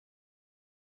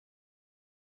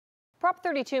Prop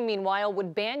 32, meanwhile,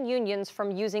 would ban unions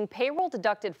from using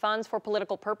payroll-deducted funds for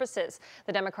political purposes.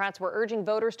 The Democrats were urging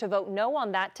voters to vote no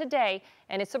on that today,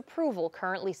 and its approval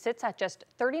currently sits at just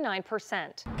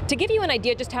 39%. To give you an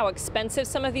idea just how expensive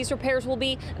some of these repairs will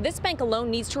be, this bank alone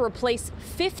needs to replace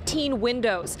 15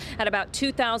 windows at about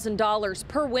 $2,000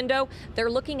 per window.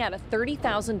 They're looking at a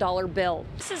 $30,000 bill.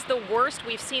 This is the worst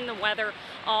we've seen the weather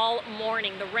all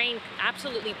morning. The rain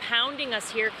absolutely pounding us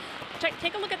here.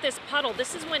 Take a look at this puddle.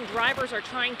 This is when drivers are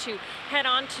trying to head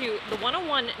on to the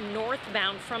 101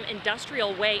 northbound from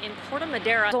Industrial Way in Corte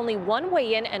Madera. There's only one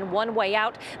way in and one way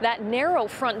out, that narrow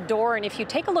front door. And if you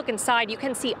take a look inside, you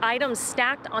can see items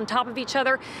stacked on top of each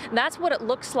other. That's what it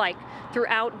looks like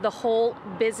throughout the whole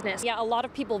business. Yeah, a lot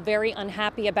of people very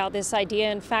unhappy about this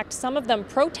idea. In fact, some of them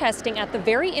protesting at the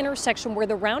very intersection where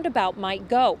the roundabout might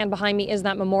go. And behind me is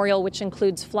that memorial, which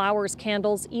includes flowers,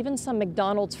 candles, even some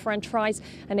McDonald's French fries.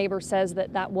 A neighbor says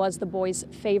that was the boys'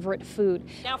 favorite food.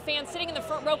 Now fans sitting in the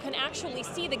front row can actually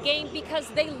see the game because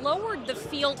they lowered the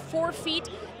field 4 feet.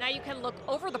 Now you can look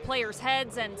over the players'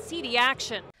 heads and see the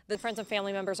action. The friends and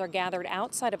family members are gathered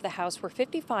outside of the house where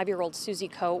 55-year-old Susie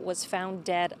Coe was found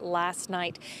dead last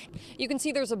night. You can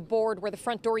see there's a board where the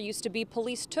front door used to be.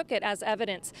 Police took it as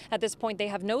evidence. At this point, they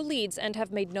have no leads and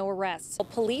have made no arrests.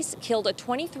 Police killed a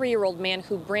 23-year-old man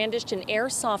who brandished an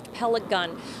airsoft pellet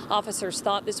gun. Officers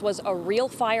thought this was a real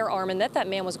firearm and that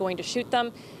man was going to shoot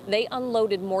them. They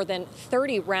unloaded more than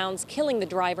 30 rounds, killing the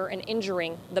driver and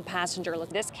injuring the passenger.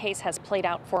 This case has played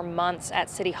out for months at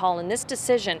City Hall, and this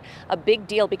decision a big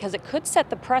deal because it could set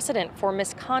the precedent for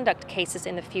misconduct cases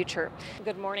in the future.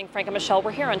 Good morning, Frank and Michelle.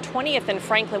 We're here on 20th and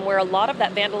Franklin, where a lot of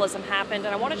that vandalism happened,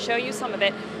 and I want to show you some of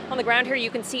it. On the ground here, you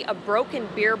can see a broken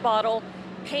beer bottle,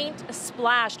 paint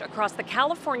splashed across the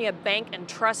California Bank and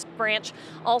Trust branch.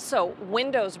 Also,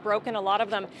 windows broken, a lot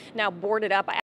of them now boarded up.